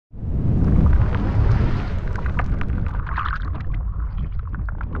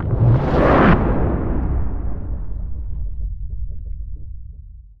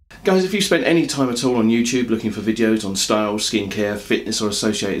Guys, if you've spent any time at all on YouTube looking for videos on style, skincare, fitness or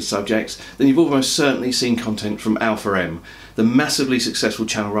associated subjects, then you've almost certainly seen content from Alpha M, the massively successful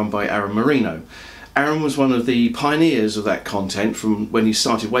channel run by Aaron Marino. Aaron was one of the pioneers of that content from when he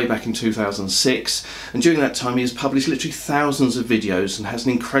started way back in 2006, and during that time he has published literally thousands of videos and has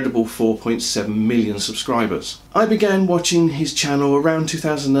an incredible 4.7 million subscribers. I began watching his channel around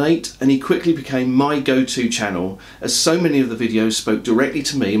 2008 and he quickly became my go-to channel, as so many of the videos spoke directly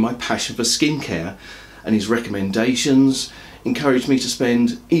to me and my passion for skincare, and his recommendations encouraged me to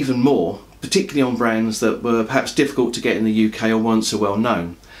spend even more, particularly on brands that were perhaps difficult to get in the UK or weren't so well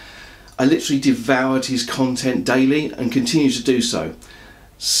known. I literally devoured his content daily and continue to do so.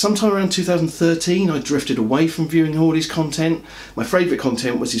 Sometime around 2013 I drifted away from viewing all his content. My favourite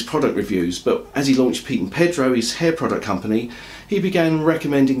content was his product reviews, but as he launched Pete and Pedro, his hair product company, he began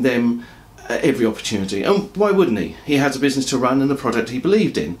recommending them at every opportunity. And why wouldn't he? He had a business to run and a product he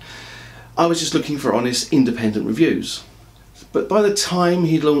believed in. I was just looking for honest, independent reviews. But by the time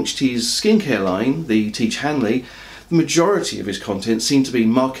he launched his skincare line, the Tiege Hanley, the majority of his content seemed to be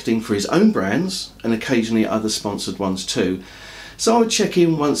marketing for his own brands and occasionally other sponsored ones too. So I would check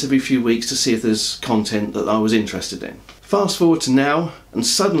in once every few weeks to see if there's content that I was interested in. Fast forward to now, and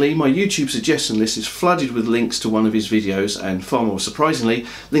suddenly my YouTube suggestion list is flooded with links to one of his videos and, far more surprisingly,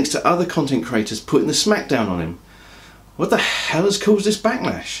 links to other content creators putting the smackdown on him. What the hell has caused this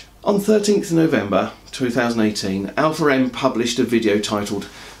backlash? On 13th November 2018, Alpha M published a video titled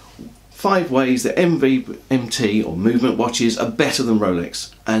 5 ways that MVMT or movement watches are better than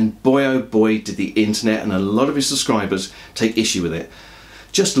Rolex, and boy oh boy did the internet and a lot of his subscribers take issue with it.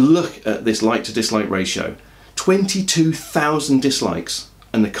 Just look at this like to dislike ratio, 22,000 dislikes,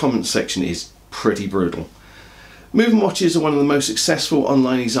 and the comment section is pretty brutal. Movement watches are one of the most successful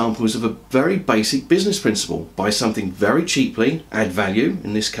online examples of a very basic business principle. Buy something very cheaply, add value,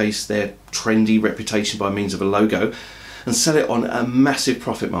 in this case their trendy reputation by means of a logo, and sell it on a massive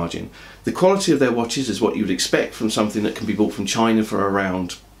profit margin. The quality of their watches is what you would expect from something that can be bought from China for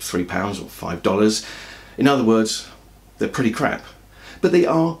around £3 or $5. In other words, they're pretty crap. But they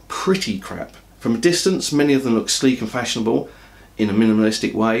are pretty crap. From a distance, many of them look sleek and fashionable in a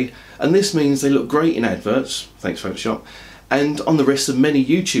minimalistic way, and this means they look great in adverts, thanks Photoshop, and on the wrists of many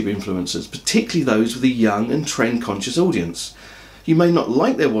YouTube influencers, particularly those with a young and trend-conscious audience. You may not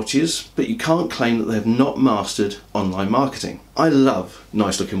like their watches, but you can't claim that they have not mastered online marketing. I love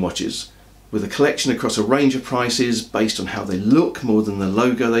nice looking watches, with a collection across a range of prices based on how they look more than the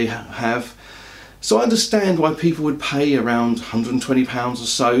logo they have. So I understand why people would pay around £120 or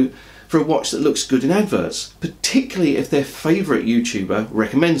so for a watch that looks good in adverts, particularly if their favourite YouTuber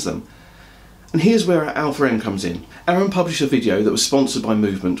recommends them. And here's where Alpha M comes in. Aaron published a video that was sponsored by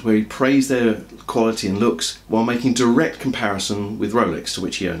Movement where he praised their quality and looks while making direct comparison with Rolex, to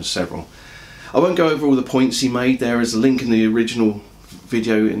which he owns several. I won't go over all the points he made. There is a link in the original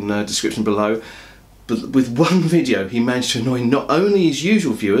video in the description below. But with one video he managed to annoy not only his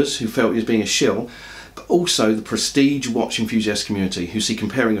usual viewers, who felt he was being a shill, but also the prestige watch enthusiast community, who see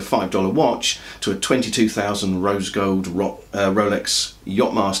comparing a $5 watch to a 22,000 rose gold Rolex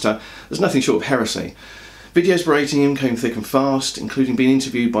Yachtmaster as nothing short of heresy. Videos berating him came thick and fast, including being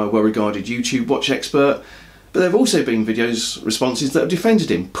interviewed by a well-regarded YouTube watch expert, but there have also been responses that have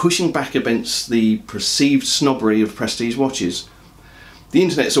defended him, pushing back against the perceived snobbery of prestige watches. The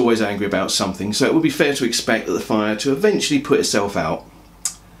internet's always angry about something, so it would be fair to expect that the fire to eventually put itself out.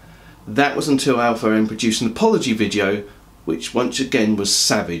 That was until Alpha M produced an apology video, which once again was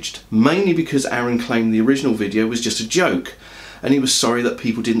savaged, mainly because Aaron claimed the original video was just a joke, and he was sorry that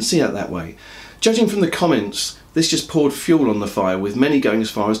people didn't see it that way. Judging from the comments, this just poured fuel on the fire, with many going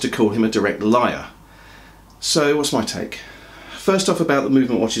as far as to call him a direct liar. So what's my take? First off, about the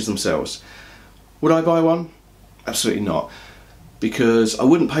movement watches themselves. Would I buy one? Absolutely not, because I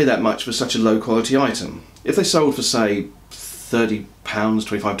wouldn't pay that much for such a low quality item. If they sold for say £30,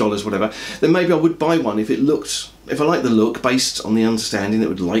 $25, whatever, then maybe I would buy one if I liked the look, based on the understanding that it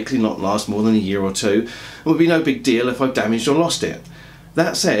would likely not last more than a year or two, and would be no big deal if I've damaged or lost it.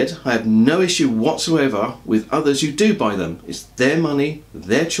 That said, I have no issue whatsoever with others who do buy them. It's their money,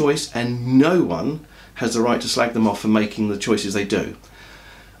 their choice, and no one has the right to slag them off for making the choices they do.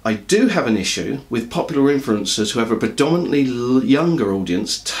 I do have an issue with popular influencers who have a predominantly younger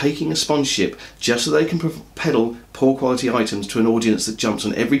audience taking a sponsorship just so they can peddle poor quality items to an audience that jumps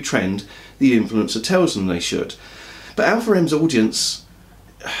on every trend the influencer tells them they should. But Alpha M's audience,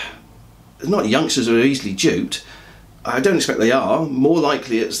 not youngsters who are easily duped. I don't expect they are. More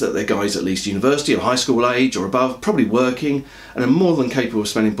likely it's that they're guys at least university or high school age or above, probably working, and are more than capable of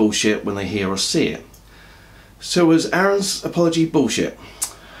smelling bullshit when they hear or see it. So was Aaron's apology bullshit?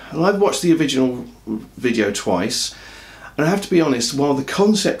 And I've watched the original video twice, and I have to be honest, while the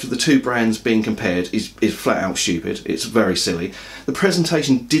concept of the two brands being compared is flat out stupid, it's very silly, the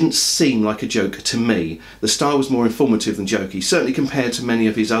presentation didn't seem like a joke to me. The style was more informative than jokey, certainly compared to many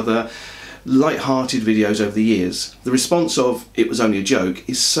of his other light-hearted videos over the years. The response of "it was only a joke"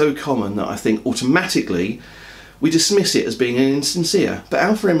 is so common that I think automatically we dismiss it as being insincere. But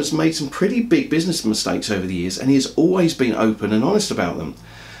Alpha M has made some pretty big business mistakes over the years, and he has always been open and honest about them.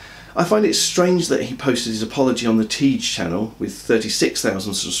 I find it strange that he posted his apology on the Tiege channel with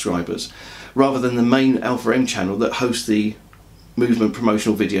 36,000 subscribers, rather than the main Alpha M channel that hosts the movement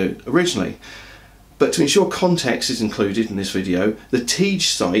promotional video originally. But to ensure context is included in this video, the Tiege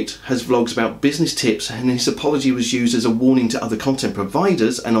site has vlogs about business tips, and his apology was used as a warning to other content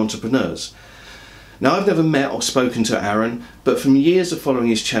providers and entrepreneurs. Now, I've never met or spoken to Aaron, but from years of following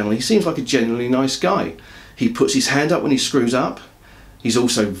his channel, he seems like a genuinely nice guy. He puts his hand up when he screws up. He's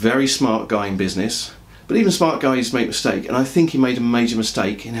also a very smart guy in business, but even smart guys make mistakes, and I think he made a major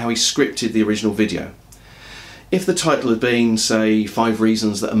mistake in how he scripted the original video. If the title had been, say, 5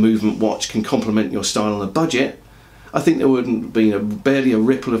 reasons that a movement watch can complement your style on a budget, I think there wouldn't have been barely a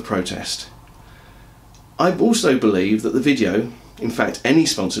ripple of protest. I also believe that the video, in fact any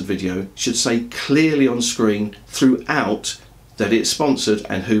sponsored video, should say clearly on screen throughout that it's sponsored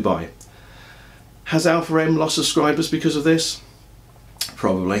and who by. Has Alpha M lost subscribers because of this?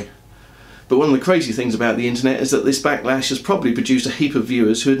 Probably. But one of the crazy things about the internet is that this backlash has probably produced a heap of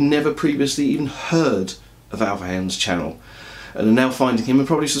viewers who had never previously even heard of Alpha M's channel and are now finding him and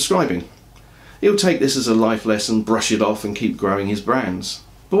probably subscribing. He'll take this as a life lesson, brush it off and keep growing his brands.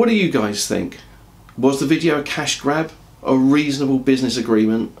 But what do you guys think? Was the video a cash grab? A reasonable business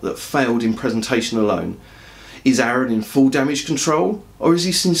agreement that failed in presentation alone? Is Aaron in full damage control, or is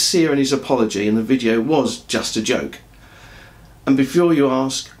he sincere in his apology and the video was just a joke? And before you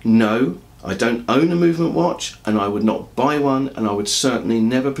ask, no, I don't own a movement watch, and I would not buy one, and I would certainly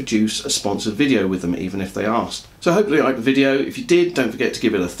never produce a sponsored video with them even if they asked. So hopefully you liked the video. If you did, don't forget to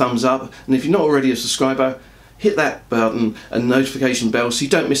give it a thumbs up, and if you're not already a subscriber, hit that button and notification bell so you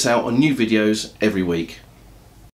don't miss out on new videos every week.